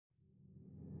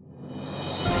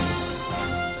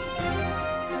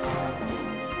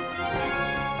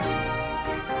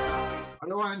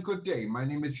Hello and good day. My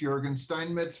name is Jürgen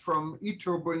Steinmetz from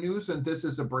eTurboNews, and this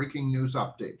is a breaking news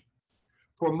update.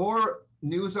 For more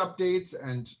news updates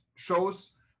and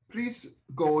shows, please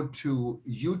go to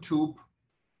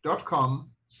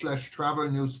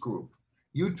youtube.com/travel news group.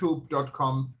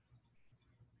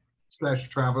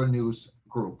 youtube.com/travel news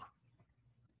group.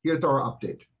 Here's our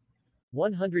update.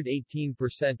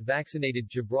 118% vaccinated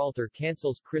Gibraltar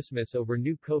cancels Christmas over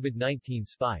new COVID-19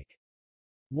 spike.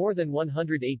 More than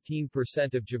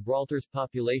 118% of Gibraltar's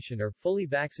population are fully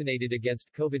vaccinated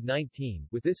against COVID-19,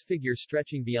 with this figure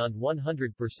stretching beyond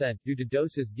 100% due to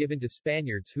doses given to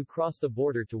Spaniards who cross the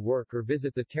border to work or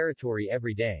visit the territory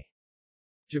every day.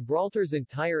 Gibraltar's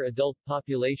entire adult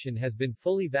population has been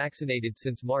fully vaccinated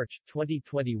since March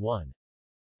 2021.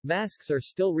 Masks are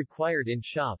still required in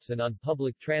shops and on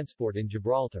public transport in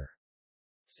Gibraltar.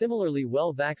 Similarly,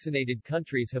 well-vaccinated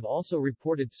countries have also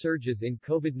reported surges in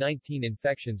COVID-19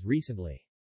 infections recently.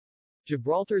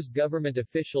 Gibraltar's government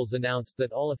officials announced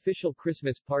that all official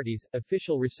Christmas parties,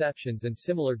 official receptions and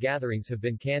similar gatherings have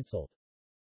been cancelled.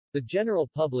 The general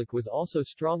public was also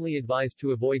strongly advised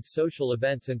to avoid social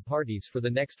events and parties for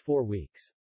the next 4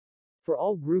 weeks. For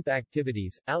all group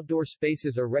activities, outdoor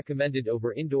spaces are recommended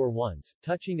over indoor ones,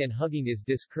 touching and hugging is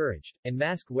discouraged, and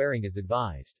mask wearing is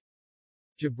advised.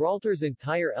 Gibraltar's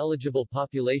entire eligible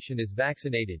population is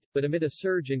vaccinated, but amid a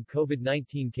surge in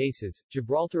COVID-19 cases,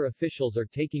 Gibraltar officials are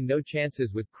taking no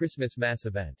chances with Christmas mass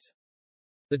events.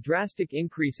 The drastic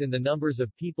increase in the numbers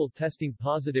of people testing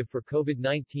positive for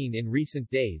COVID-19 in recent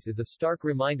days is a stark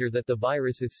reminder that the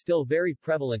virus is still very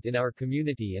prevalent in our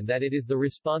community and that it is the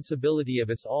responsibility of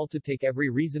us all to take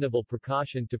every reasonable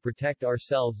precaution to protect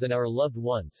ourselves and our loved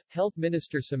ones, Health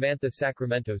Minister Samantha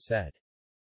Sacramento said.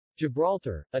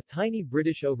 Gibraltar, a tiny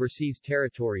British overseas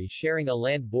territory sharing a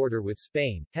land border with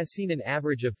Spain, has seen an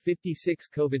average of 56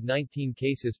 COVID-19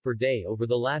 cases per day over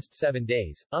the last 7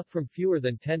 days, up from fewer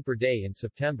than 10 per day in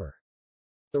September.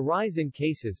 The rise in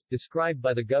cases, described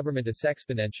by the government as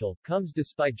exponential, comes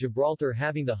despite Gibraltar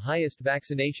having the highest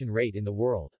vaccination rate in the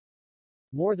world.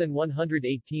 More than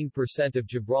 118% of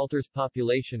Gibraltar's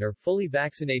population are fully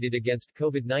vaccinated against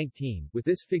COVID-19, with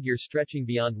this figure stretching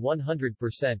beyond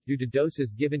 100% due to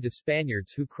doses given to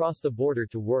Spaniards who cross the border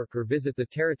to work or visit the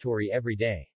territory every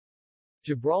day.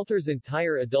 Gibraltar's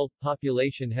entire adult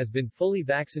population has been fully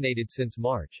vaccinated since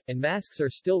March, and masks are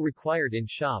still required in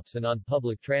shops and on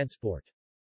public transport.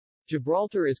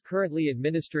 Gibraltar is currently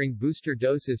administering booster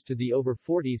doses to the over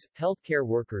 40s, healthcare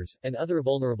workers, and other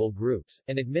vulnerable groups,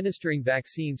 and administering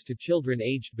vaccines to children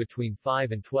aged between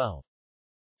 5 and 12.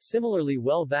 Similarly,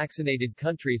 well-vaccinated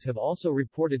countries have also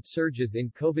reported surges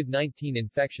in COVID-19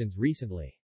 infections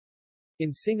recently.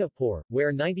 In Singapore,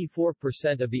 where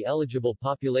 94% of the eligible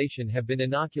population have been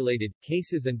inoculated,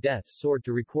 cases and deaths soared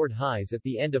to record highs at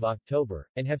the end of October,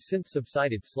 and have since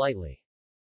subsided slightly.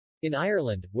 In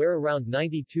Ireland, where around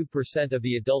 92% of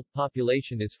the adult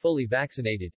population is fully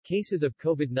vaccinated, cases of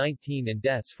COVID-19 and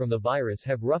deaths from the virus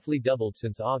have roughly doubled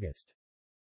since August.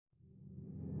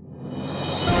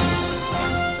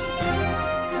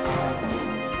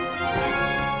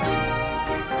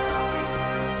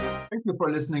 Thank you for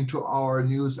listening to our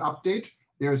news update.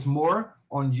 There's more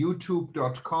on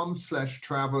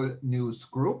youtube.com/travel news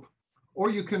group,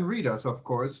 or you can read us, of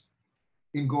course,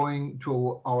 in going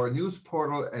to our news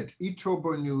portal at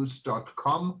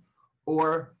eTurboNews.com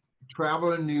or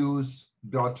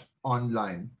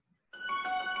travelnews.online.